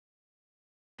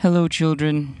Hello,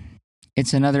 children.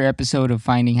 It's another episode of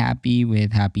Finding Happy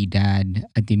with Happy Dad.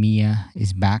 Ademia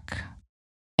is back.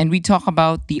 And we talk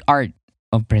about the art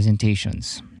of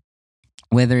presentations.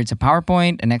 Whether it's a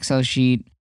PowerPoint, an Excel sheet,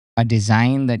 a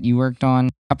design that you worked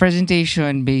on, a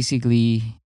presentation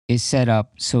basically is set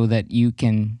up so that you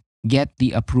can get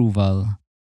the approval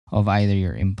of either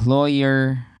your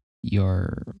employer,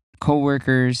 your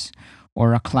coworkers,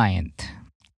 or a client.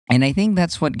 And I think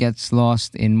that's what gets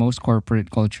lost in most corporate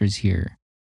cultures here.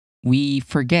 We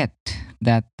forget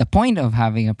that the point of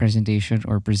having a presentation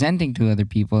or presenting to other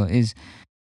people is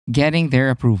getting their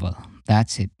approval.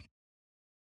 That's it.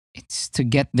 It's to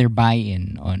get their buy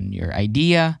in on your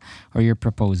idea or your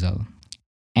proposal.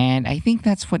 And I think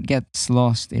that's what gets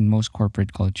lost in most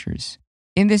corporate cultures.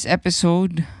 In this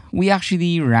episode, we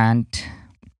actually rant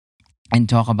and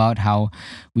talk about how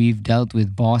we've dealt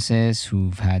with bosses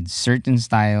who've had certain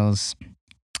styles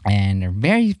and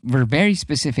we're very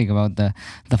specific about the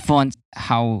font,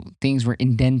 how things were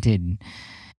indented,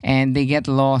 and they get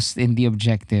lost in the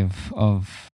objective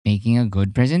of making a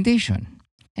good presentation.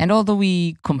 And although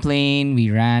we complain, we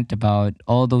rant about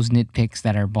all those nitpicks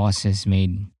that our bosses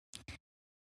made,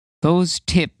 those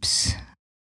tips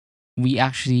we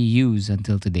actually use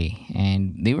until today,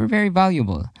 and they were very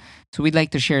valuable. So we'd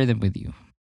like to share them with you.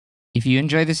 If you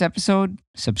enjoy this episode,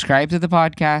 subscribe to the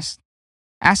podcast,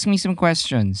 ask me some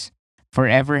questions.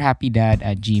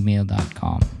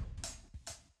 Foreverhappydad@gmail.com.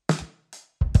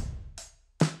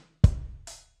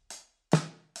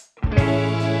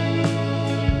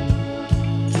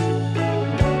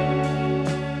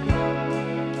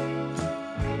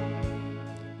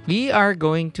 We are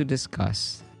going to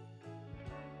discuss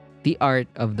the art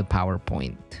of the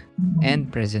PowerPoint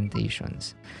and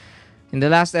presentations. In the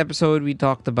last episode, we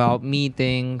talked about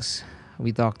meetings,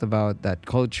 we talked about that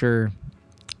culture,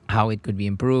 how it could be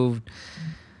improved.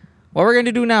 What we're going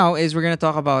to do now is we're going to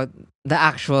talk about the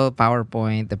actual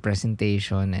PowerPoint, the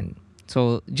presentation. And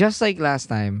so, just like last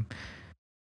time,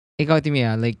 ikaw,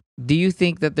 Timia, like, do you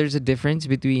think that there's a difference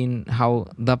between how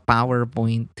the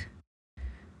PowerPoint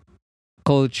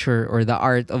culture or the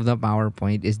art of the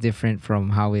PowerPoint is different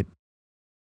from how it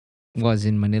was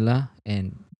in Manila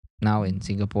and now in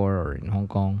Singapore or in Hong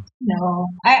Kong? No,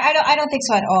 I don't think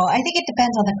so at all. I think it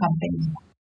depends on the company,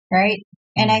 right?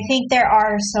 And I Mm. think there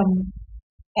are some,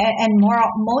 and more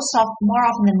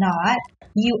often than not,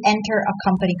 you enter a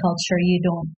company culture, you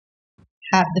don't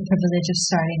have the privilege of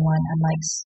starting one, unlike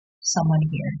someone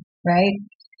here, right?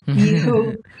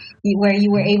 Where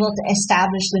you were able to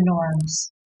establish the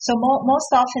norms. So more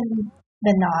often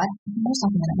than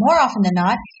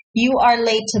not, you are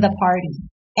late to the party.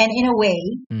 And in a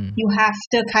way, Mm. you have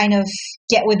to kind of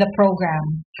get with the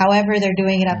program, however they're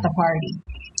doing it at the party.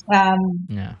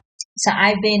 Yeah. So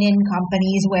I've been in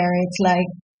companies where it's like,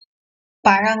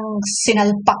 parang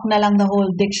sinalpak na lang the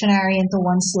whole dictionary into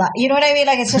one slide. You know what I mean?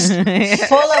 Like it's just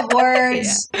full of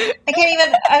words. I can't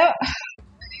even, I don't,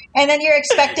 and then you're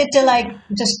expected to like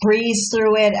just breeze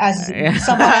through it as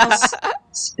someone else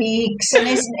speaks,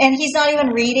 and he's not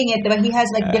even reading it, but he has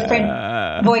like different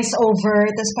voiceover.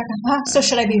 Tapos parang, so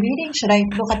should I be reading? Should I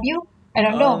look at you? I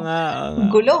don't know.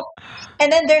 Gulo.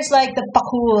 And then there's like the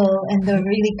pakul and the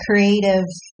really creative.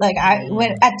 Like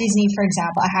when at Disney, for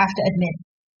example, I have to admit,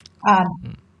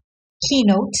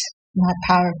 Keynote, not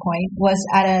PowerPoint, was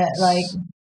at a like,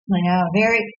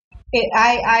 very.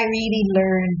 I really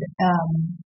learned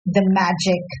the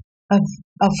magic of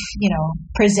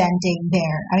presenting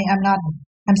there. I mean,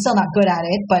 I'm still not good at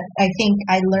it, but I think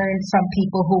I learned from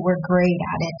people who were great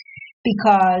at it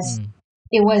because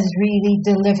it was really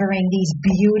delivering these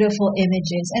beautiful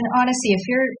images. And honestly, if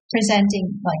you're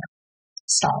presenting like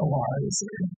Star Wars,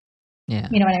 Yeah.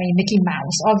 you know what I mean, Mickey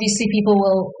Mouse, obviously people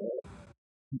will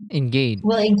Engage.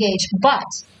 But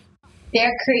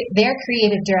their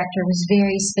creative director was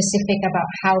very specific about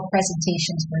how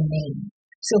presentations were made.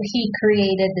 So he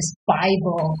created this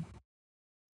Bible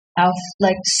of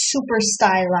like super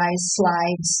stylized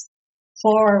slides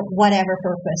for whatever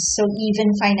purpose. So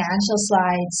even financial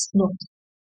slides looked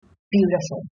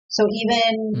beautiful. So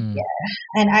even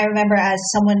and I remember as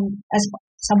someone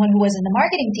who was in the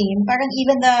marketing team, parang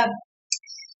even the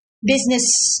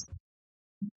business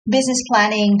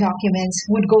planning documents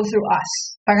would go through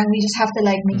us. Parang we just have to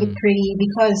like make it pretty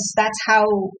because that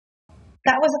was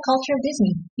the culture of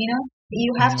Disney, you know?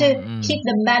 You have to keep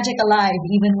the magic alive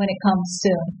even when it comes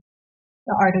to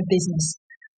the art of business.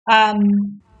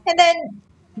 And then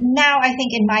now I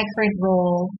think in my current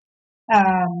role,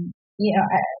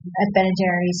 at Ben and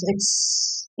Jerry's,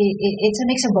 it's a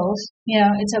mix of both. You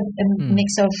know, it's a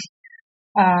mix of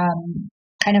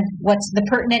kind of what's the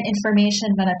pertinent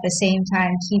information, but at the same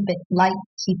time keep it light,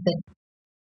 keep it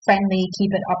friendly,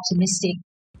 keep it optimistic.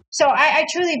 So I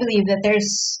truly believe that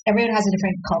everyone has a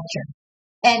different culture,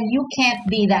 and you can't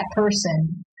be that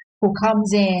person who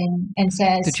comes in and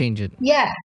says to change it.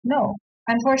 Yeah, no,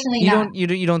 unfortunately You not.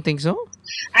 don't think so?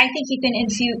 I think you can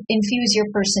infuse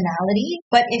your personality,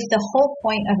 but if the whole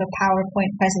point of a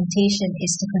PowerPoint presentation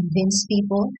is to convince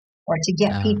people or to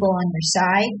get people on your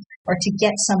side or to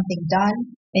get something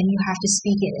done, then you have to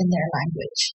speak it in their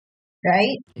language,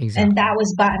 right? Exactly. And that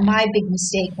was my big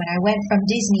mistake when I went from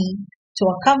Disney to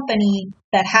a company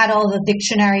that had all the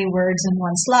dictionary words in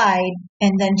one slide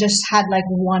and then just had like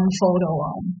one photo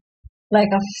on.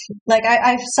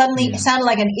 I suddenly sounded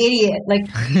like an idiot. Like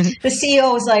the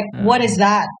CEO was like, "What is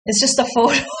that?" It's just a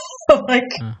photo,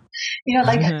 like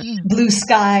like blue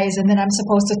skies, and then I'm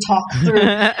supposed to talk through.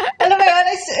 And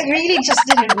it really just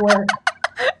didn't work.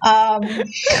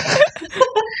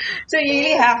 So you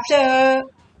really have to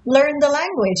learn the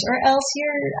language, or else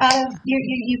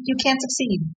you can't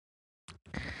succeed.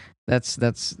 That's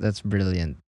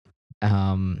brilliant.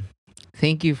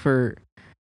 Thank you for.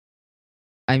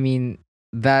 I mean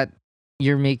that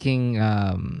you're making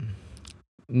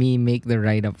me make the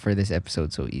write up for this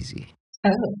episode so easy.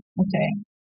 Oh, okay.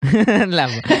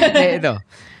 Labo. Ito.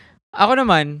 Ako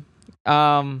naman,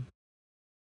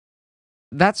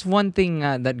 that's one thing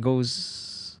that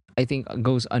I think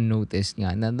goes unnoticed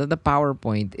nga. The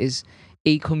PowerPoint is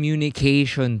a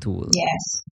communication tool.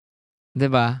 Yes.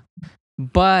 Diba?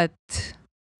 But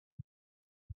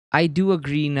I do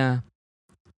agree na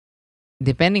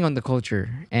depending on the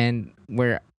culture and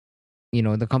where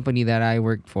the company that I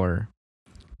worked for,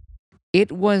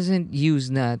 it wasn't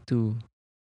used na to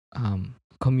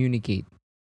communicate.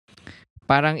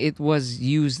 Parang it was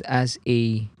used as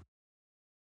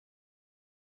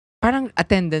parang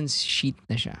attendance sheet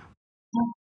na siya.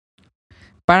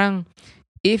 Parang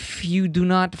if you do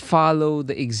not follow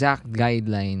the exact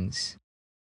guidelines,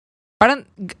 parang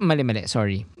mali,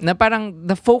 sorry. Na parang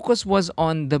the focus was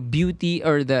on the beauty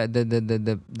or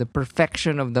the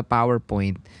perfection of the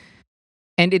PowerPoint.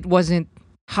 And it wasn't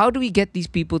how do we get these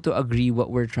people to agree what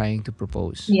we're trying to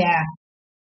propose? Yeah.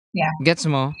 Yeah. Gets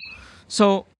mo?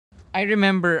 So, I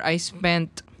remember I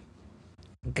spent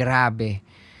grabe.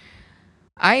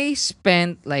 I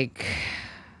spent like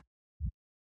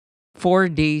 4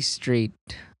 days straight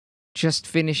just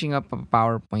finishing up a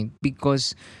PowerPoint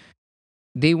because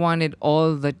they wanted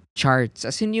all the charts.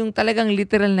 As in yung talagang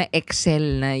literal na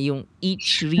Excel na yung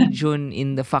each region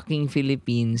in the fucking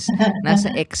Philippines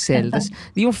nasa Excel. Tas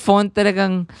yung font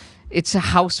talagang it's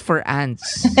a house for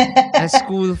ants. A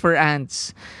school for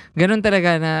ants. Ganon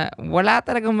talaga na wala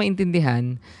talagang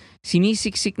maintindihan.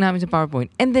 Sinisiksik namin sa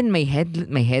PowerPoint. And then may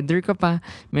header ka pa.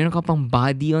 Meron ka pang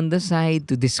body on the side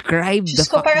to describe the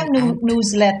fucking parang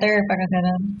newsletter. Parang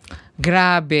ganun.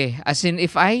 Grabe. As in,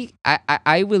 if I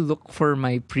will look for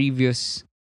my previous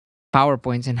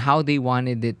PowerPoints and how they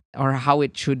wanted it or how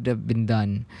it should have been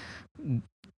done.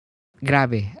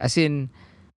 Grabe. As in,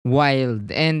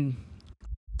 wild. And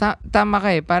tama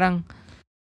ka eh. Parang,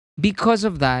 because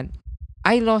of that,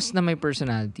 I lost na my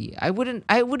personality. I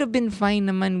would have been fine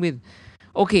naman with,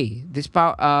 okay, this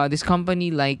company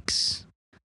likes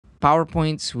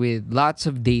PowerPoints with lots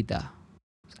of data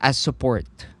as support.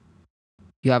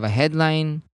 You have a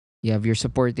headline, you have your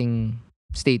supporting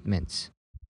statements.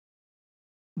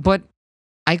 But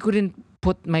I couldn't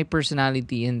put my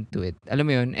personality into it. Alam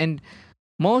mo yun? And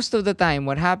most of the time,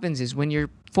 what happens is when you're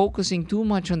focusing too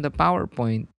much on the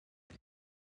PowerPoint,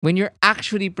 when you're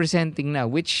actually presenting now,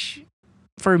 which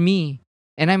for me,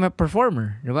 and I'm a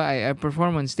performer, diba? I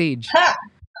perform on stage. Ha!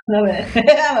 Love it.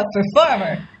 I'm a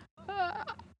performer.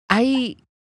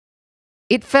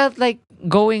 It felt like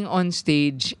going on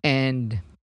stage na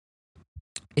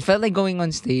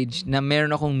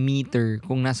meron akong meter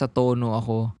kung nasa tono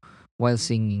ako while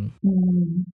singing.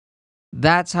 Mm.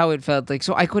 That's how it felt like.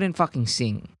 So I couldn't fucking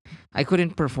sing. I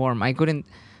couldn't perform. I couldn't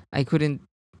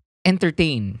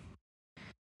entertain.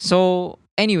 So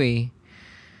anyway,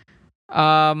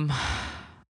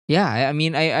 yeah, I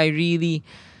mean I really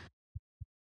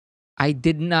I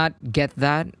did not get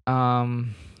that.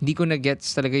 Hindi ko na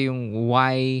gets talaga yung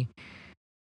why.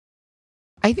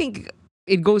 I think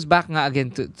it goes back nga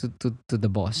again to the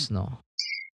boss, no?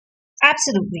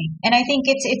 Absolutely. And I think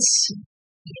it's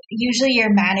usually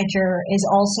your manager is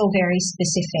also very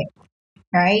specific,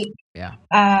 right? Yeah.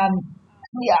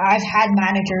 I've had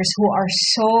managers who are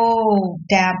so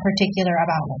damn particular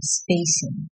about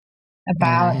spacing,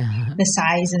 about the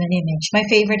size of an image. My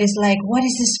favorite is like, what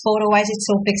is this photo? Why is it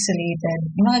so pixelated?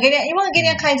 You want to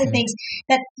get kinds of things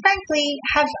that frankly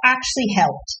have actually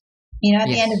helped. At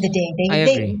the end of Yes, the day, I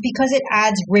they agree. because it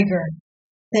adds rigor.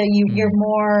 That you're Mm,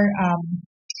 more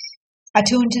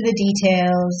attuned to the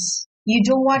details. You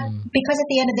don't want mm, because at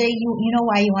the end of the day, you know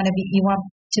why you want to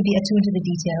be attuned to the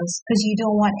details because you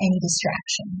don't want any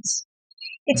distractions.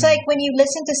 It's like mm, when you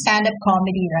listen to stand up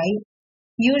comedy, right?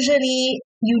 Usually,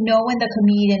 you know when the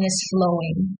comedian is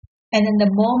flowing, and then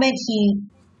the moment he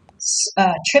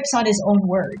trips on his own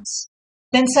words,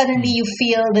 then suddenly mm. you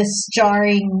feel this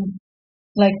jarring,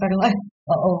 like parang, ay,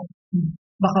 oh,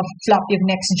 baka flop yung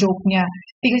next joke niya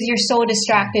because you're so Mm.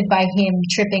 distracted by him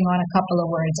tripping on a couple of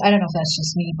words. I don't know if that's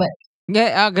just me, but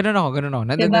Yeah, ganun ako, ganun ako.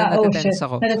 diba? Oh shit, Natetense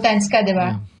ako. natatense ka, diba?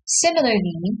 Yeah.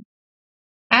 Similarly,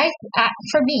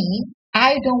 for me,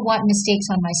 I don't want mistakes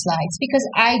on my slides because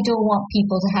I don't want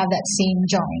people to have that same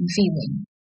jarring feeling.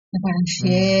 Na parang Mm.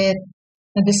 shit,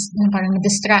 na parang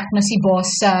na-distract na si boss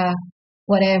sa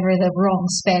whatever the wrong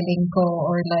spelling ko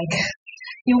or like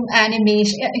yung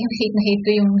animation, yung hate na hate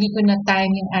ko yung hindi ko na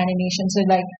time yung animation. So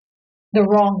like, the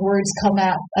wrong words come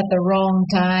out at the wrong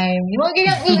time. Yung mga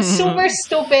ganyan, super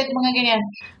stupid, mga ganyan.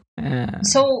 Ah,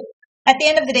 So at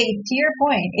the end of the day, to your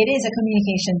point, it is a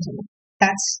communication tool.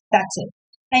 That's it.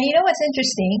 And you know what's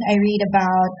interesting? I read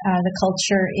about the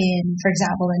culture in, for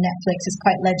example, in Netflix. It's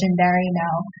quite legendary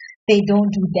now. They don't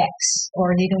do decks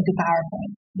or they don't do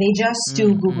PowerPoint. They just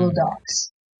do Google mm.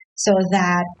 Docs so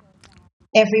that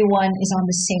everyone is on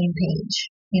the same page.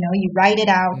 You write it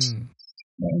out, Mm.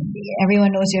 and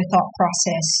everyone knows your thought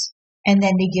process, and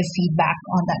then they give feedback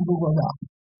on that Google Doc.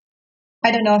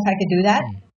 I don't know if I could do that.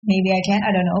 Mm. Maybe I can.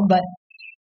 I don't know, but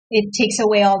it takes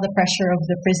away all the pressure of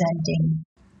the presenting.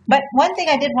 But one thing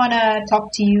I did want to talk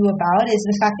to you about is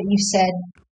the fact that you said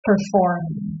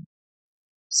performing. Mm.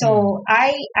 So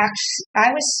I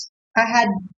had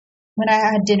when I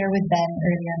had dinner with Ben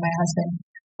earlier, my husband.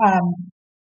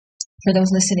 For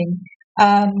those listening,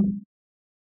 um,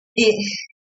 it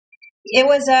it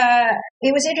was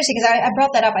interesting because I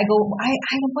brought that up. I go,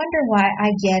 I wonder why I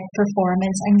get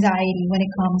performance anxiety when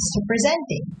it comes to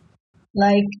presenting.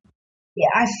 Like, yeah,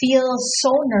 I feel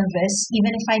so nervous,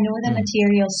 even if I know the Mm.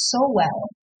 material so well.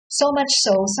 So much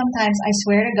so, sometimes I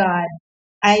swear to God,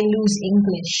 I lose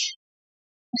English.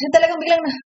 Kasi talagang biglang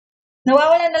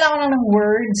nawawalan na lang ako ng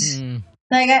words. Mm.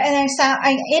 Like,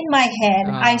 in my head,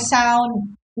 I Ah.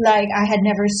 sound like I had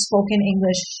never spoken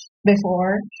English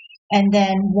before. And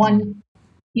then Mm.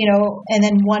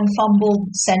 one fumbled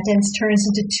sentence turns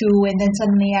into two, and then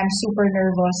suddenly I'm super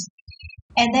nervous.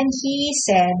 And then he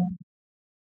said,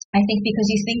 I think because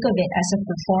you think of it as a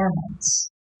performance,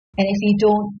 and if you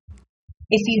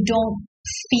don't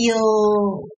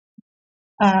feel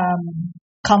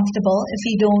comfortable, if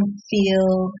you don't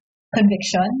feel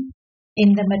conviction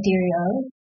in the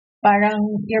material, parang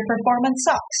your performance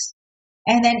sucks.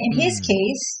 And then in his Mm.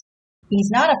 case, he's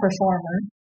not a performer.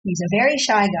 He's a very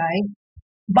shy guy,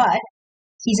 but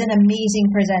he's an amazing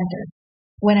presenter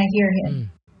when I hear him Mm.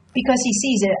 because he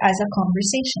sees it as a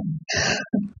conversation.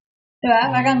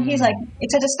 Diba? Parang he's like, Mm.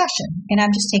 it's a discussion, and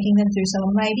I'm just taking them through some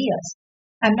of my ideas.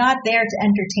 I'm not there to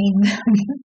entertain them.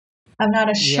 I'm not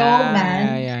a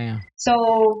showman. Yeah. So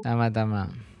Tama.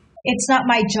 it's not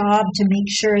my job to make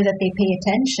sure that they pay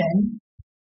attention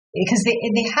because they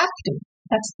have to.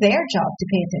 That's their job to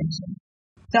pay attention.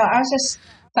 So I was just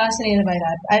fascinated by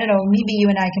that. I don't know, maybe you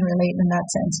and I can relate in that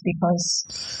sense because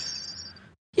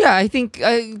Yeah, I think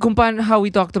kung paano how we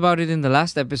talked about it in the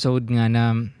last episode nga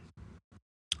na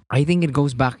I think it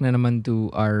goes back na naman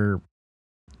to our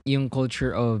yung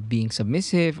culture of being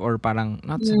submissive or parang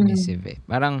not submissive eh.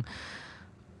 Parang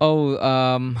oh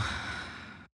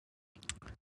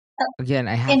again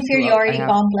I inferiority have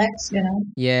complex.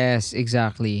 yes,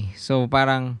 exactly. So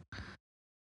parang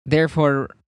therefore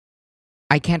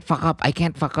I can't fuck up. I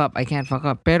can't fuck up. I can't fuck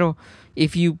up. Pero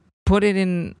if you put it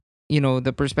in,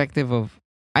 the perspective of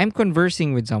I'm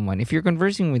conversing with someone. If you're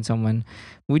conversing with someone,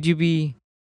 would you be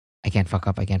I can't fuck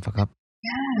up. I can't fuck up.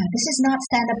 Yeah, this is not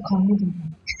stand-up comedy.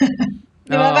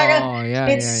 Diba? Parang Oh, yeah.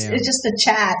 it's just a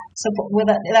chat. So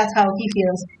that's how he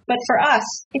feels. But for us,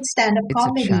 it's stand-up It's a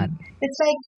comedy. chat. It's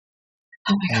like,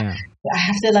 oh my god, Yeah. I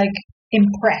have to like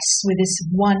impress with this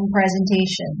one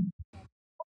presentation.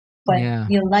 But Yeah.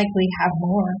 you'll likely have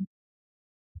more.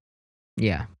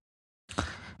 Yeah.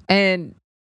 And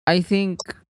I think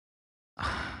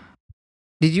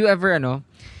did you ever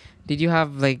did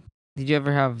you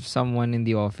ever have someone in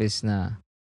the office na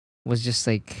was just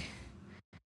like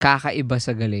kakaiba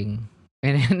sa galing?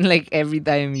 And then like every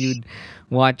time you'd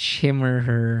watch him or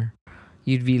her,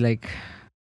 you'd be like,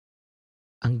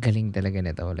 ang galing talaga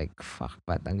nito. Like, fuck,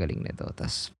 pat, ang galing nito.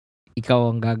 Tas, ikaw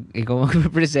ang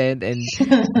magpresent and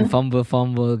you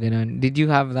fumble, ganun. Did you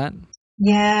have that?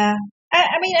 Yeah.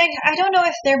 mean, I don't know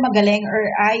if they're magaling or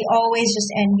I always just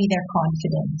envy their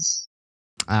confidence.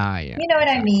 Yeah, You know what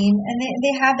I exactly. mean? And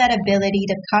they have that ability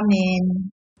to come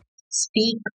in,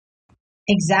 speak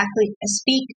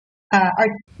speak,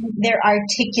 they're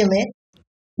articulate,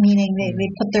 meaning they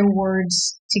Mm. put their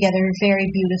words together very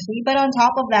beautifully. But on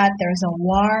top of that, there's a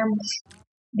warmth,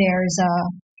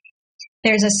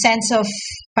 there's a sense of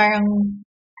parang,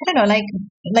 I don't know, like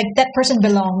that person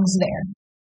belongs there.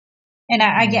 And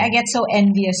I Mm. get so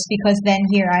envious because then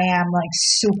here I am like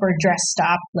super dressed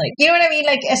up. Like, you know what I mean?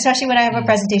 Like, especially when I have a Mm.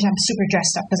 presentation, I'm super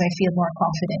dressed up because I feel more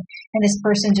confident. And this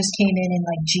person just came in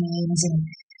like jeans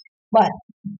but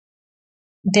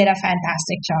did a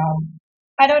fantastic job.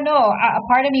 I don't know. A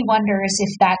part of me wonders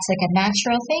if that's like a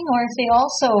natural thing or if they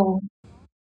also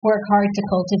work hard to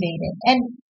cultivate it. And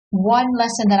one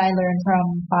lesson that I learned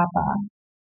from Papa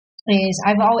is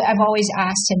I've always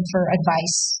asked him for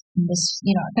advice in this,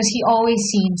 because he always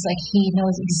seems like he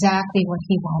knows exactly what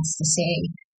he wants to say,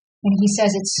 and he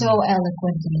says it so Mm.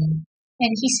 eloquently.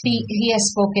 And Mm. he has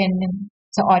spoken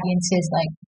to audiences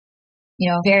like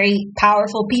very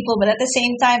powerful people, but at the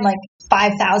same time like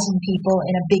 5,000 people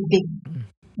in a big Mm.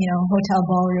 hotel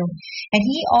ballroom. And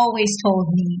he always told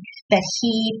me that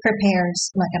he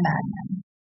prepares like a madman.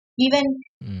 Even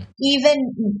Mm.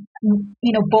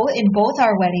 both in both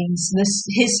our weddings,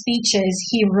 his speeches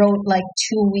he wrote like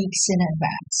 2 weeks in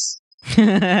advance.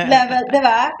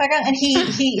 Diba? And he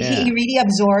Yeah. really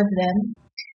absorbed them.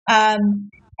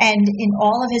 And in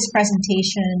all of his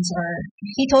presentations, or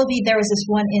he told me there was this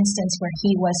one instance where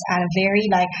he was at a very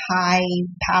like high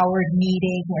powered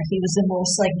meeting where he was the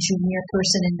most like junior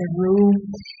person in the room,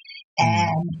 Mm.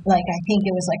 and like I think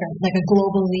it was like a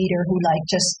global leader who like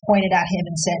just pointed at him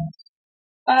and said,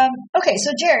 "Okay, so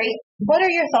Jerry, what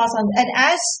are your thoughts on?" And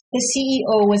as the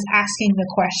CEO was asking the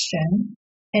question,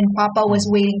 and Papa was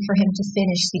Mm. waiting for him to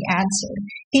finish the answer,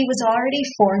 he was already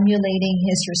formulating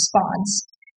his response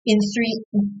in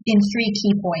three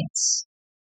key points.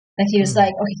 That he was Mm. like,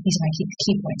 "Okay, these are my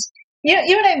key points." You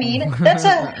know what I mean? That's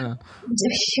a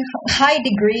high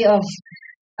degree of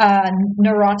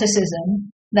neuroticism.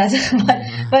 That's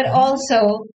but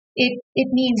also it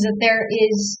means that there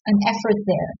is an effort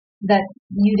there that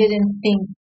you didn't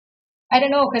think. I don't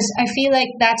know, because I feel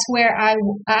like that's where I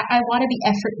want to be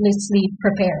effortlessly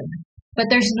prepared, but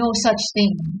there's no such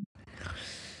thing.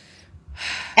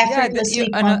 Yeah, Effortlessly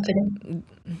confident.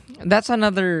 that's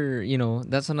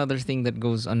another thing that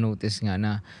goes unnoticed nga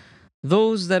na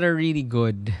those that are really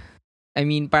good. I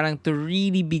mean, parang to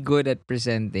really be good at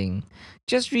presenting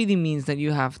just really means that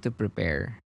you have to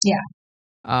prepare. Yeah,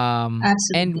 And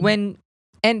absolutely.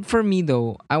 and for me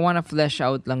though, I want to flesh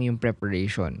out lang yung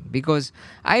preparation because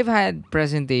I've had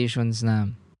presentations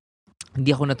na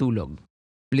hindi ako natulog.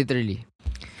 Literally.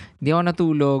 Hindi ako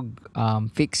natulog,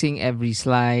 fixing every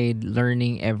slide,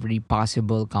 learning every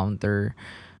possible counter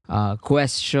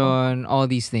question, all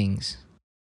these things.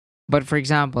 But for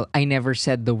example, I never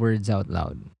said the words out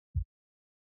loud.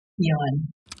 Yun.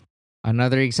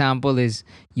 Another example is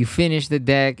you finish the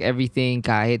deck, everything,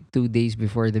 kahit 2 days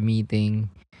before the meeting,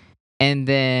 and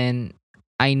then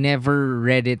I never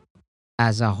read it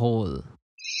as a whole.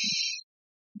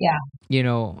 Yeah.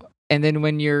 And then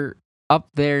when you're up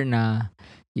there na,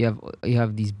 you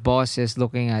have these bosses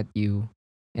looking at you,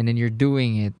 and then you're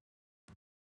doing it,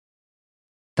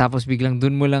 tapos biglang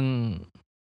dun mo lang,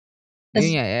 yun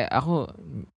That's, nga, ako,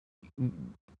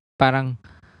 parang,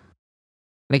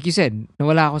 like you said,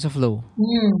 nawala ako sa flow.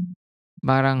 mm,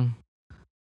 Parang,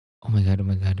 oh my God, oh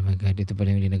my God, oh my God, ito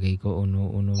pala yung linagay ko. Oh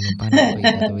no, oh no, no. Paano ko ba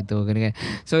itatawid ito? Ganyan, ganyan.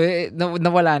 So,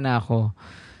 nawala na ako.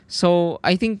 So,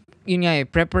 I think, yun nga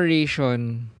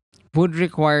preparation would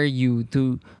require you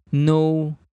to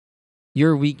know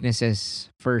your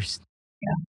weaknesses first.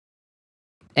 yeah.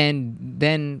 And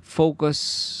then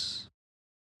focus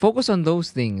on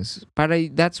those things. Para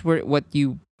that's where what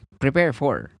you prepare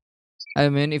for. I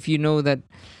mean, if you know that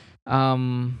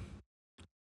um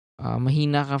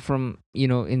mahina ka from,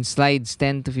 in slides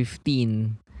 10 to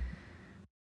 15,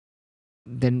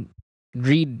 then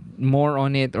read more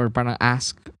on it or parang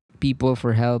ask people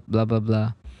for help, blah, blah,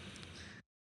 blah.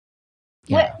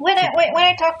 When Yeah. when I So, when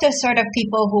I talk to sort of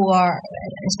people who are,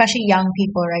 especially young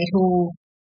people, right, who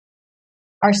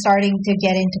are starting to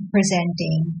get into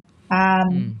presenting,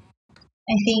 mm,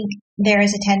 I think there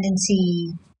is a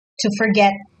tendency to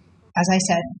forget, as I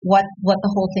said, what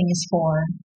the whole thing is for.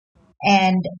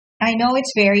 And I know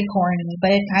it's very corny,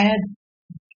 but it kind of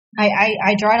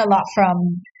I draw it a lot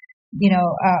from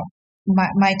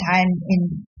my time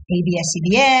in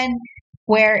ABS-CBN,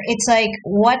 where it's like,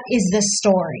 what is the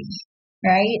story,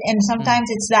 right? And mm, sometimes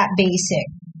it's that basic.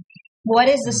 What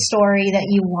is the Mm. story that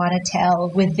you want to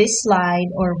tell with this slide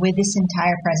or with this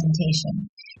entire presentation?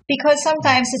 Because Mm.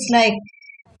 sometimes it's like,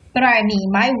 but I mean,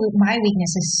 my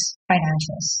weakness is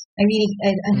financials. I really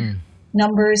Mm.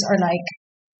 numbers are like,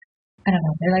 I don't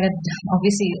know. They're like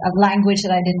obviously a language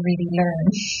that I didn't really learn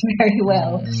very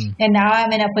well, Mm. and now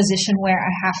I'm in a position where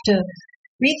I have to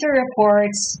read through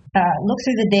reports, look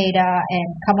through the data, and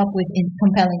come up with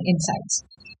compelling insights.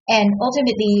 And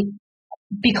ultimately,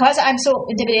 because I'm so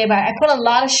intimidated by it, I put a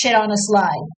lot of shit on a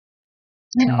slide.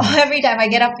 And Mm. every time I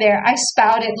get up there, I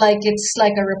spout it like it's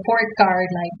like a report card,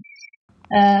 like,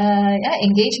 yeah,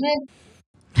 engagement,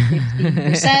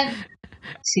 15%,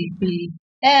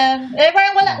 CPM.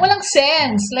 Parang Mm. walang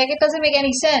sense. Like, it doesn't make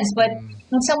any sense. But Mm.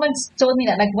 when someone's told me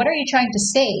that, like, what are you trying to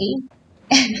say?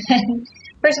 And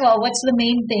first of all, what's the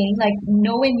main thing? Like,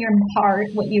 know in your heart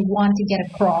what you want to get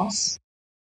across.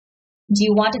 Do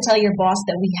you want to tell your boss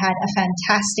that we had a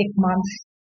fantastic month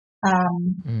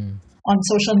Mm. on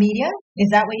social media? Is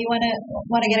that what you want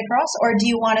to get across, or do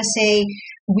you want to say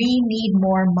we need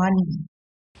more money?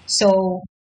 So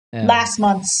Yeah. last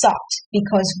month sucked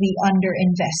because we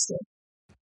underinvested.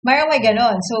 Mayroon may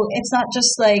ganon. So it's not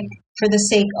just like for the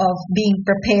sake of being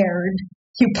prepared,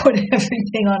 you put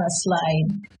everything on a slide.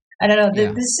 I don't know. This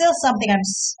Yeah. is still something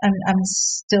I'm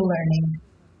still learning.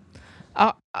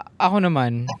 Ako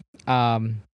naman,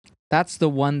 that's the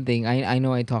one thing. I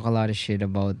know I talk a lot of shit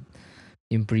about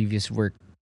in previous work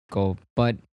ko,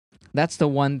 but that's the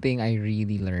one thing I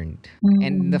really learned.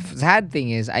 And the Mm. sad thing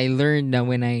is, I learned that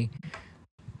when I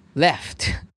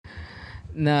left,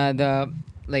 na the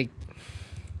like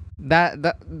that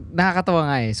nakakatawa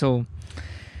nga eh. So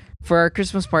for our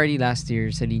Christmas party last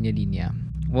year sa Linya Linya,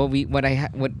 what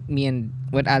me and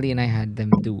what Ali and I had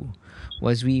them do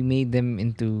was we made them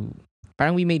into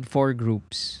parang we made four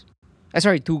groups.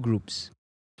 Sorry, two groups.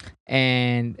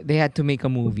 And they had to make a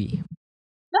movie.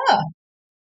 Ah,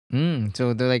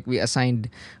 So they're like we assigned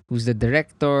who's the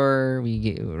director, we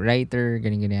get writer,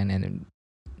 ganyan and then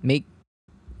make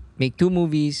make two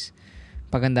movies,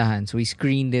 pagandahan. So we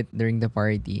screened it during the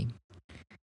party.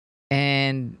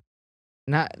 And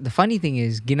the funny thing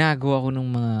is, ginagawa ko ng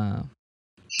mga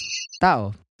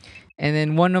tao. And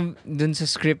then one of dun sa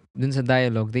script, dun sa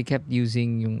dialogue, they kept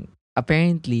using yung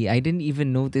apparently I didn't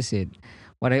even notice it.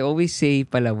 What I always say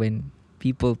pala when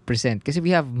people present kasi we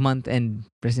have month-end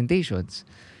presentations.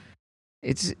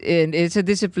 It's a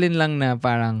discipline lang na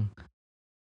parang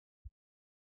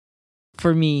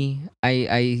for me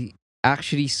I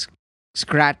actually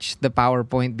scratched the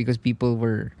PowerPoint because people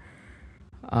were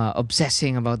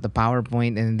obsessing about the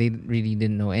PowerPoint and they really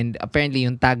didn't know. And apparently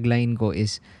yung tagline ko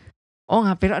is, "Oh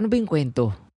nga, pero ano ba yung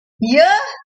kwento?" yeah,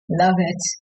 love it.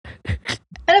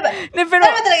 Ano ba? Hindi, pero,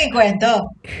 Ano ba talaga yung kwento?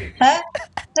 Ha?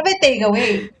 Ano ba yung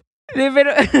takeaway? hindi, pero,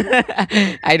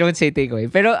 I don't say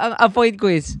takeaway. Pero ang point ko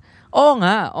is, oo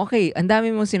nga, okay, ang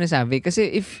dami mong sinasabi.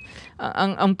 Kasi if,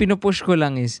 ang pinupush ko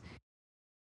lang is,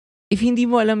 if hindi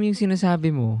mo alam yung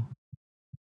sinasabi mo,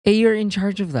 you're in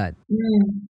charge of that.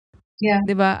 Mm, yeah.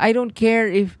 'Di ba? I don't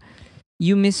care if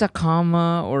you miss a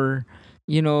comma or,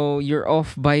 you're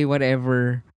off by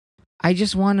whatever. I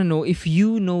just want to know if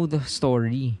you know the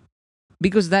story.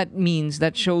 Because that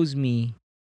shows me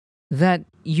that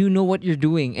you know what you're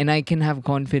doing and I can have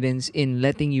confidence in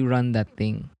letting you run that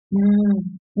thing.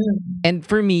 Mm, mm. And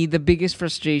for me, the biggest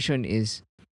frustration is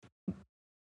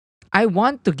I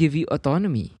want to give you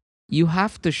autonomy. You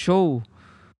have to show,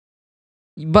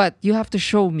 but you have to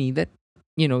show me that,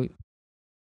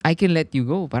 I can let you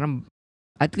go. Parang,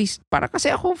 at least, para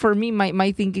kasi ako, for me, my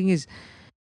thinking is,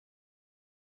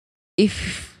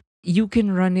 if you can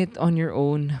run it on your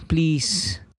own,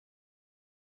 please.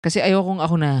 Kasi ayokong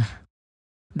ako na.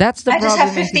 That's the I just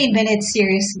problem. have 15 minutes,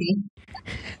 seriously.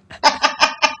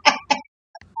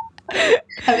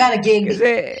 I've got a gig.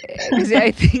 Kasi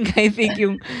I think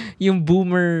yung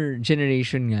boomer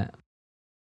generation nga,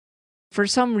 for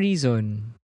some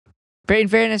reason, pero in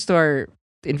fairness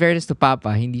to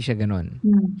Papa, hindi siya ganon.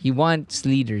 Mm. He wants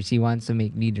leaders. He wants to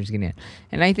make leaders ganyan.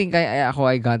 And I think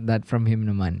I got that from him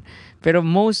naman. Pero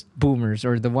most boomers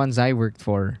or the ones I worked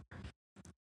for,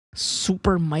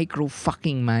 super micro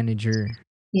fucking manager.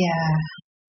 Yeah.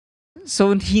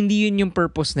 So hindi yun yung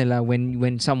purpose nila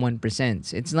when someone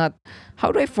presents. It's not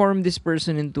how do I form this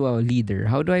person into a leader?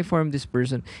 How do I form this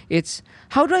person? It's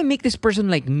how do I make this person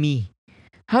like me?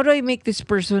 How do I make this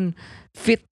person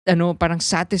fit parang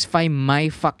satisfy my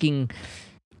fucking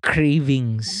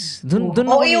cravings. Dun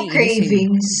ako yung naiinis eh.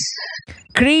 cravings.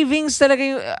 Cravings talaga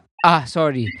yung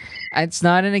sorry. It's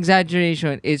not an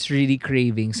exaggeration. It's really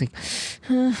cravings. Like,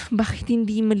 bakit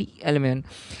hindi mali? Alam mo yun?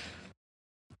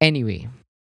 Anyway,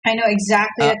 I know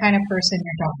exactly Uh, the kind of person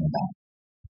you're talking about.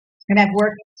 And I've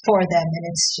worked for them, and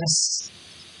it's just,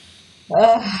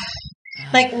 ugh.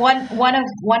 Like one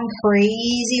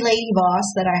crazy lady boss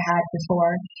that I had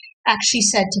before actually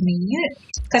said to me, "You,"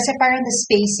 because apparently the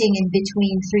spacing in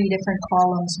between three different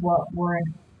columns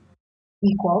weren't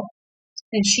equal,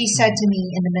 and she said to mm, me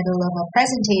in the middle of a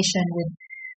presentation with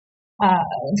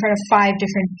in front of five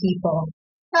different people,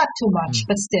 not too much, mm.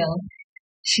 but still,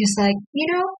 she's like,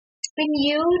 when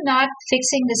you not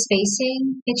fixing the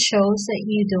spacing, it shows that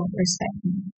you don't respect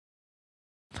me.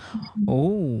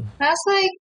 Oh. I was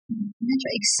like, medyo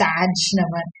exag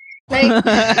naman. Like,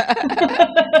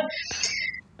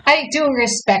 I do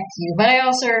respect you, but I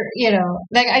also,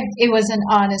 it was an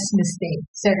honest mistake.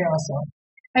 Seryoso.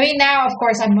 I mean, now, of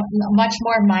course, I'm much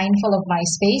more mindful of my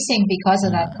spacing because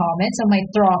of that Ah, comment. So my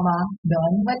trauma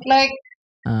done. But like,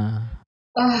 ah.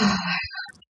 ugh,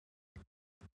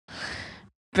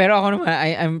 Pero ako naman,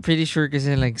 I'm pretty sure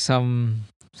kasi like some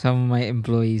of my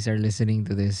employees are listening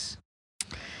to this.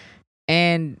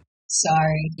 And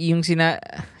sorry. yung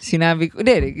sinabi ko,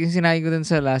 hindi, yung sinabi ko dun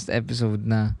sa last episode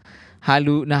na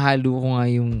halo ko nga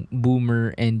yung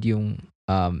boomer and yung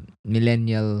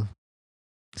millennial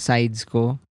sides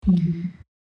ko. Mhm.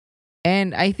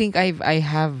 And I think I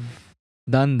have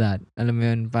done that. Alam mo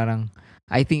yun, parang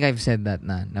I think I've said that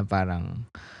na parang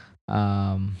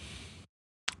um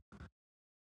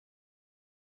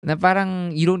na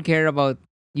parang you don't care about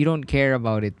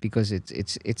it because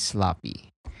it's sloppy.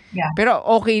 Yeah. Pero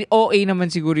okay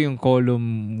naman siguro yung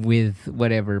column with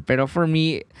whatever. Pero for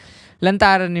me,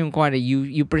 lantaran yung kuwari,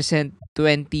 you present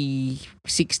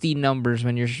 2016 numbers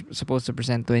when you're supposed to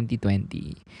present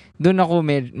 2020. Doon ako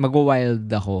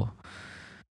mag-wild ako.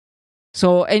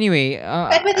 So anyway,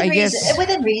 And I guess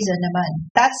within reason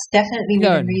naman. That's definitely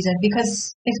within yun. reason.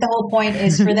 Because if the whole point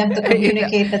is for them to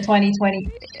communicate the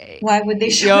 2020, why would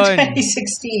they show Yun.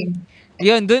 2016?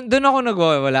 Yun, doon ako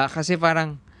nagwawala kasi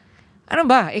parang ano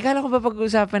ba? Ikala ko ba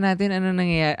pag-uusapan natin ano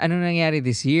nangyari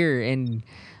this year and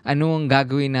ano ang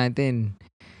gagawin natin?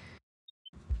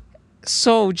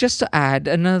 So, just to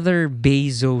add another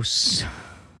Bezos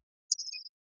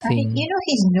I mean, thing.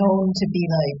 he's known to be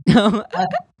like a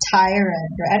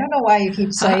tyrant. Right? I don't know why you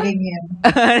keep citing him.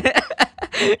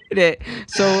 Hindi.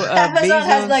 So, Amazon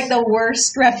has Bezos. like the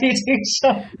worst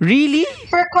reputation Really?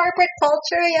 for corporate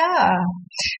culture. Yeah.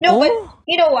 No, but Oh.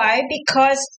 you know why?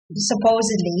 Because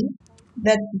supposedly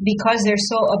because they're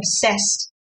so obsessed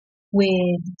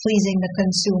with pleasing the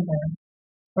consumer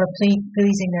or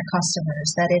pleasing their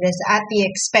customers that it is at the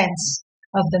expense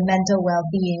of the mental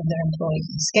well-being of their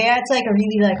employees. Kaya it's like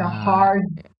a hard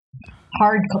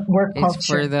work It's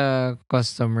for culture. the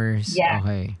customers. Yeah.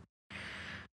 Okay.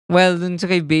 Well, dun sa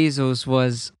kay Bezos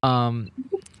was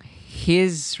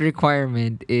his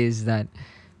requirement is that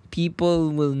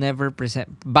people will never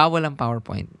present bawal ang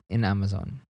PowerPoint in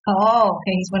Amazon. Oh,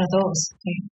 okay. He's one of those.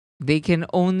 Okay. They can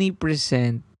only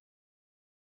present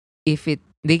if it's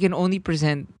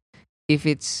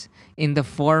in the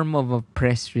form of a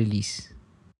press release.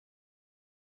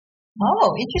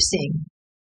 Oh, interesting.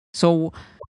 So,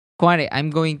 kuwari,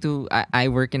 I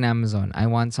work in Amazon. I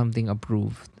want something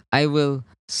approved. I will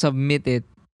submit it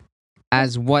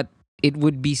as what it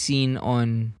would be seen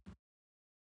on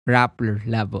Rappler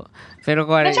Labo. Pero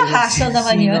kuwari, Medyo if it's hassle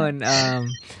naman seen yun. on,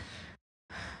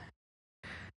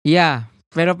 yeah.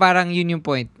 Pero parang yun yung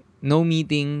point. No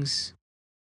meetings.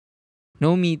 Huh?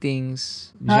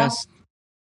 Just,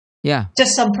 yeah.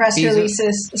 Just some press Bezos-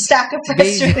 releases, a stack of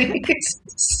press Bezos-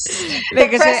 releases.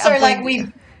 Like, The kasi press ang are like,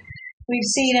 point- we've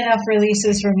seen enough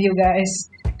releases from you guys.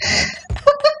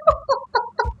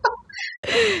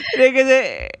 Hindi, kasi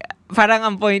parang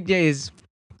ang point niya is,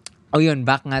 yun,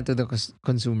 back nga to the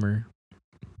consumer.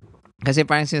 Kasi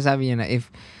parang sinasabi niya na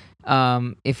if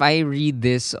I read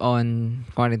this on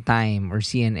Time or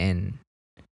CNN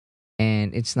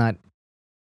and it's not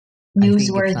I think it's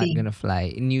not Newsworthy. gonna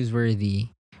fly, newsworthy,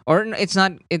 or it's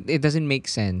not, it doesn't make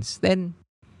sense, then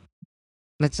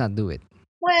let's not do it.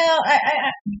 Well,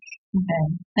 okay.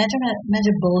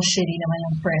 Medyo bullshitty naman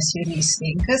yung press release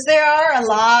thing. Because there are a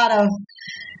lot of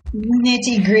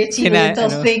nitty-gritty little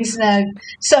things na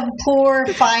some poor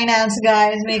finance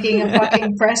guy is making a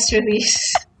fucking press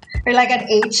release. Or like an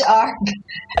HR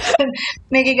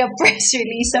making a press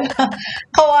release about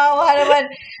kawawa naman.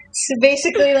 So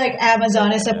basically, like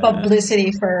Amazon is a publicity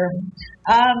firm.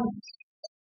 I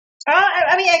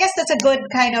mean, I guess that's a good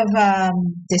kind of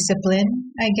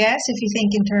discipline. I guess if you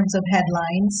think in terms of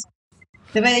headlines,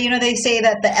 the way they say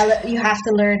that you have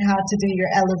to learn how to do your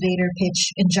elevator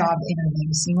pitch in job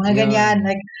interviews. Yung mga ganyan,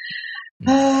 like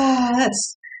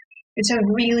it's a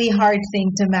really hard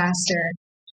thing to master.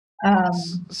 Um,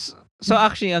 So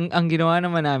actually ang ginawa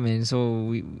naman namin, so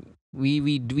we've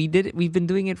been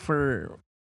doing it for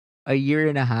a year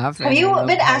and a half, have and you I love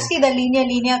been how asking the Linya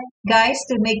Linya guys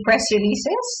to make press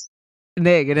releases?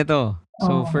 hindi ganito.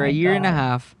 So Oh for a my year and a god.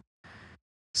 half,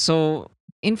 so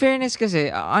in fairness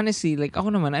kasi honestly like ako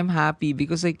naman I'm happy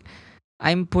because like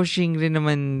I'm pushing rin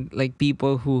naman like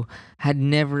people who had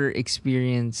never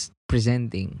experienced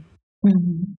presenting.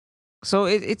 Mhm. So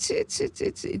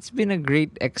it's been a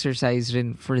great exercise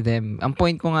rin for them. Ang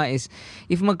point ko nga is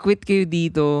if mag-quit kayo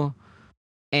dito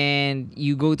and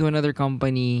you go to another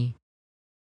company,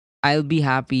 I'll be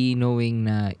happy knowing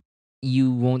na you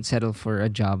won't settle for a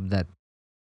job that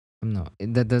no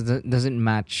that doesn't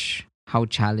match how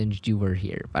challenged you were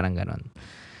here. Parang ganon.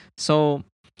 So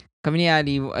kami ni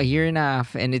Ali a year and a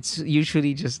half, and it's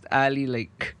usually just Ali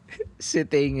like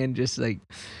sitting and just like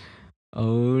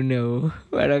oh no.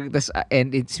 Parang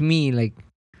and it's me like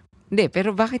hindi,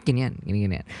 pero bakit ganyan?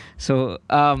 Ganyan, ganyan. So,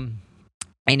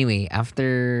 anyway,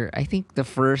 after I think the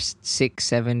first 6,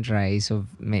 7 tries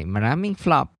of maraming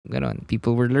flop, ganon,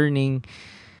 people were learning.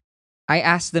 I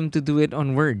asked them to do it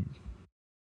on Word.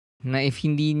 Na if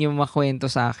hindi niyo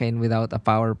makwento sa akin without a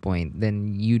PowerPoint,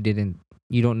 then you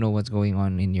don't know what's going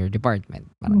on in your department.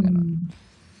 Parang ganon. Mm.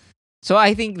 So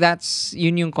I think that's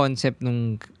yun yung concept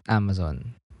nung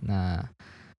Amazon na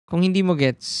kung hindi mo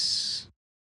gets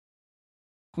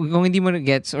kung hindi mo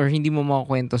gets or hindi mo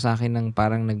makukwento sa akin ng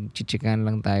parang nagchichikan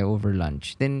lang tayo over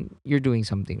lunch, then you're doing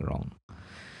something wrong.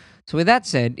 So with that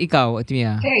said, ikaw, at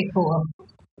Mia, Very cool.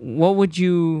 what would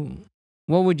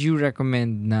you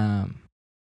recommend na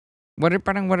what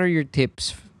are your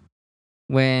tips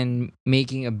when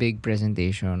making a big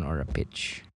presentation or a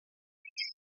pitch?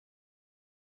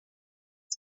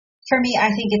 For me,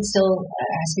 I think it's still,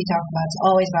 as we talked about, it's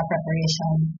always about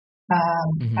preparation.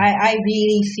 Mm-hmm. I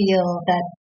really feel that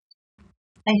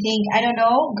I think, I don't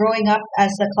know, growing up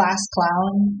as the class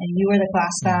clown, and you were the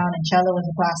class Mm. clown, and Cello was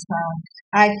the class clown,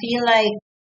 I feel like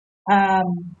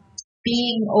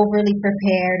being overly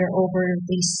prepared or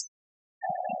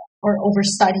over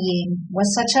studying was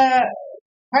such a,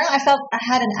 I felt I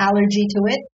had an allergy to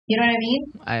it. You know what I mean?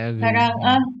 I agree. Parang,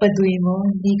 Yeah. paduy mo,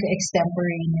 hindi ka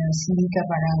extemporaneous, hindi ka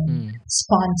parang Mm.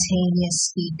 spontaneous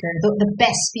speaker. The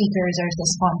best speakers are the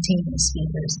spontaneous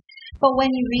speakers. But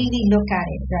when you really look at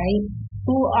it, right,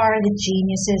 who are the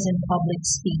geniuses in public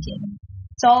speaking?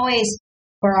 It's always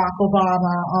Barack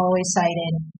Obama, always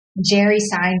cited, Jerry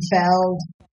Seinfeld,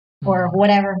 or Mm.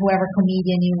 whoever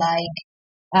comedian you like.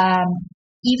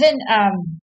 Even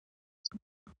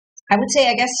I would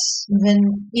say, I guess,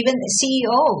 even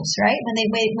CEOs, right?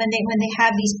 When they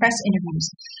have these press interviews,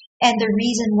 and the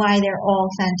reason why they're all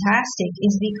fantastic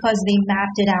is because they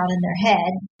mapped it out in their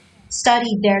head,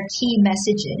 studied their key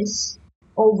messages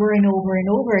over and over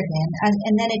and over again,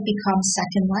 and then it becomes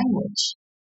second language.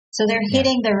 So they're Yeah.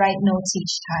 hitting the right notes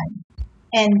each time.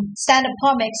 And stand-up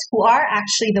comics, who are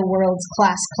actually the world's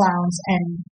class clowns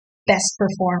and best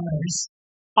performers,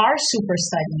 are super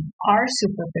studied, are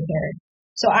super prepared.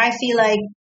 So I feel like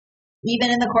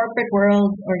even in the corporate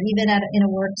world or even in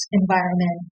a work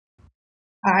environment,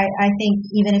 I think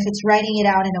even if it's writing it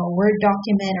out in a Word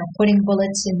document or putting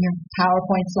bullets in your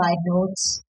PowerPoint slide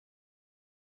notes,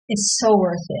 it's so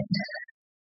worth it.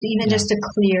 Even Yeah. just to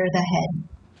clear the head.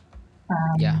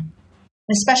 Yeah.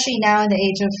 Especially now in the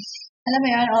age of, alam mo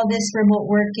yun, all this remote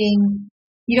working,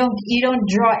 you don't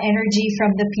draw energy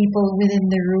from the people within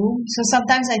the room. So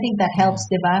sometimes I think that helps,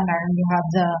 Yeah. diba? Meron you have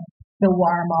the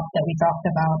warm up that we talked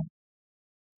about.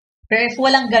 But if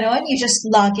walang ganon, you just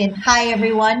log in. Hi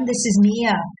everyone, this is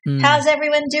Mia. Mm. How's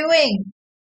everyone doing?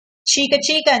 Chika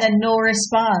chika, and then no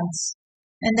response.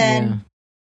 And then,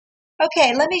 Yeah. okay,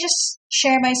 let me just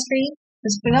share my screen.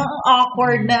 It's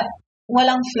awkward na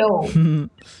walang flow.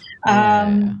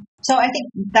 Yeah. So I think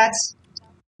that's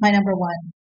my number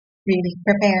one. Really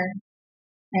prepare.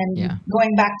 And Yeah.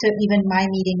 going back to even my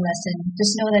meeting lesson,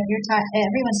 just know that your time,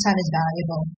 everyone's time is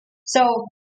valuable. So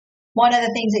one of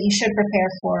the things that you should prepare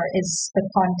for is the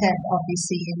content,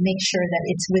 obviously, and make sure that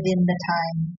it's within the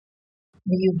time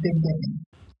that you've been given.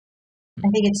 I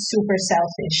think it's super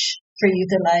selfish for you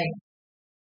to like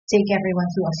take everyone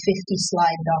through a 50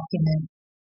 slide document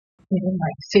within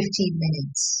like 15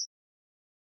 minutes.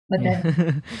 But then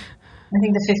I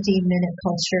think the 15-minute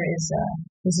culture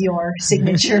is your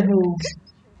signature move.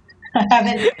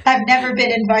 I've never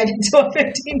been invited to a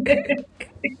 15-minute.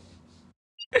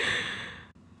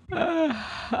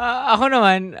 Ako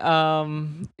naman,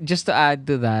 just to add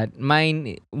to that,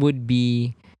 mine would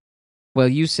be, well,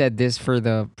 you said this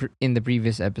in the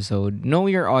previous episode. Know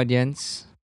your audience.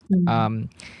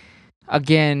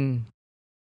 Again,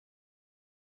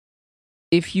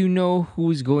 if you know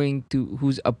whose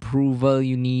approval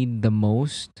you need the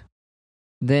most,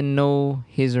 then know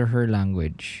his or her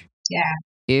language. Yeah.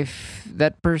 If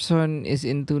that person is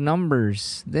into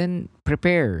numbers, then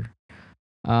prepare.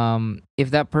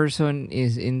 If that person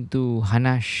is into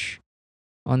Hanash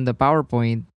on the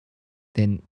PowerPoint,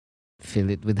 then fill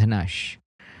it with Hanash.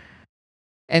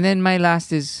 And then my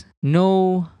last is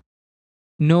know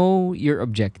your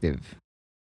objective.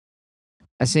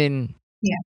 As in,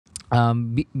 Yeah.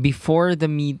 before the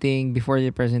meeting, before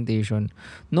the presentation,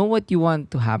 know what you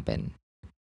want to happen.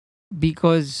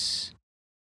 Because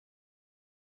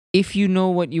if you know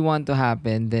what you want to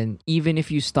happen, then even if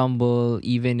you stumble,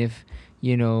 even if,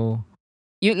 you know,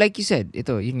 you like you said,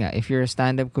 ito, yun nga, if you're a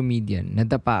stand-up comedian,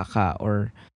 nadapa ka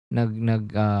or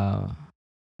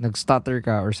nag-stutter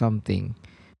ka or something,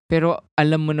 pero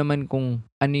alam mo naman kung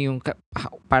ano yung,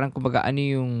 parang kumbaga, ano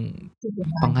yung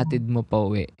panghatid mo pa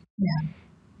uwi, Yeah.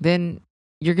 then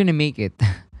you're gonna make it.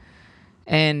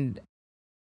 And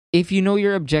if you know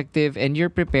your objective and you're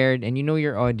prepared and you know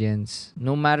your audience,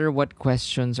 no matter what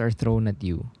questions are thrown at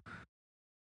you,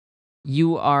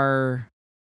 you are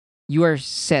you are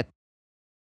set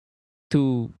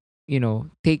to,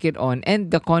 take it on,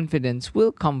 and the confidence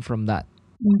will come from that.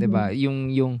 'Di Mhm. ba?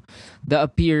 Yung the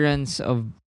appearance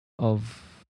of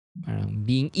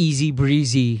being easy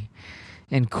breezy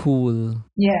and cool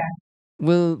Yeah.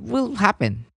 will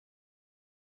happen.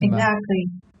 'Di ba? Exactly.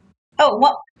 Oh,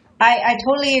 well, I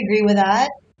totally agree with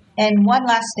that. And one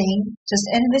last thing,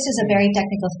 and this is a very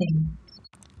technical thing.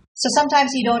 So sometimes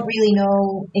you don't really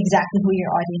know exactly who your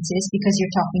audience is because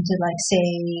you're talking to, like, say,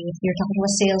 if you're talking to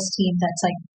a sales team that's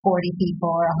like 40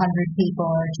 people or 100 people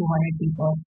or 200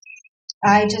 people.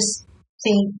 I just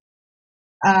think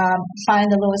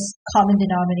find the lowest common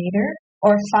denominator,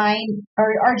 or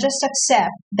just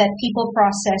accept that people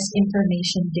process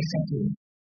information differently,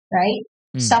 right?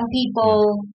 Some Yeah.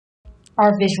 people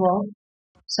are visual,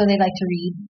 so they like to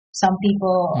read. Some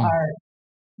people Mm. are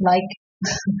like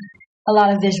a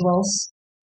lot of visuals,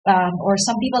 or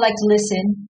some people like to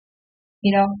listen.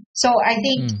 So I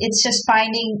think Mm. it's just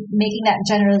making that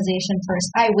generalization first.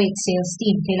 Wait, sales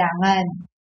team, kailangan,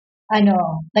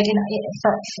 like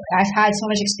I've had so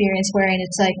much experience wherein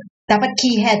it's like, dapat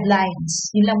key headlines,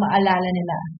 yun lang maalala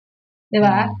nila.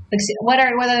 Diba? Mm. Like, what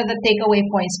are the takeaway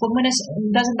points?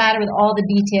 It doesn't matter with all the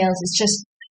details. It's just,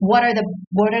 what are the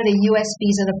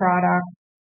USPs of the product?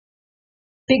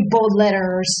 Big bold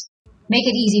letters. Make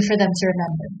it easy for them to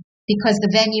remember. Because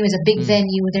the venue is a big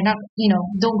venue. They're not,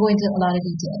 don't go into a lot of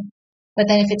detail. But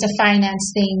then if it's a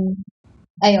finance thing,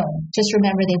 just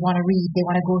remember they want to read, they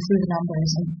want to go through the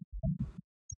numbers and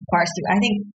parse through. I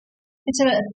think it's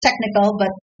a technical,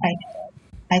 but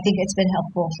I think it's been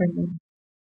helpful for me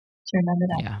to remember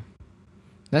that. Yeah.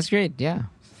 That's great.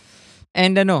 Yeah.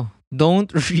 And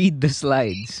don't read the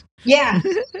slides. Yeah.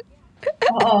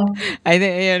 I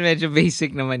think ayan, medyo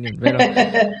basic naman yun. Pero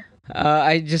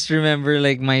I just remember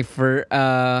like my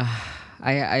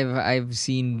I've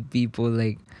seen people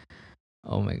like,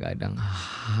 oh my god, ang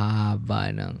haba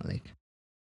ng like,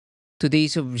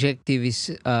 today's objective is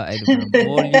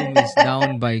volume is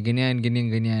down by ganyan,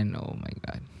 ganyan, ganyan. Oh my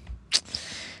god.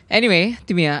 Anyway,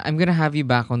 Timia, I'm gonna have you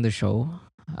back on the show.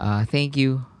 Thank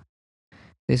you.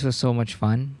 This was so much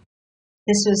fun.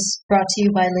 This was brought to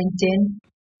you by LinkedIn.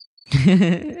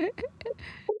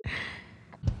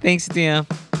 Thanks, Timia.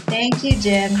 Thank you,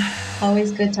 Jim.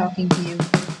 Always good talking to you.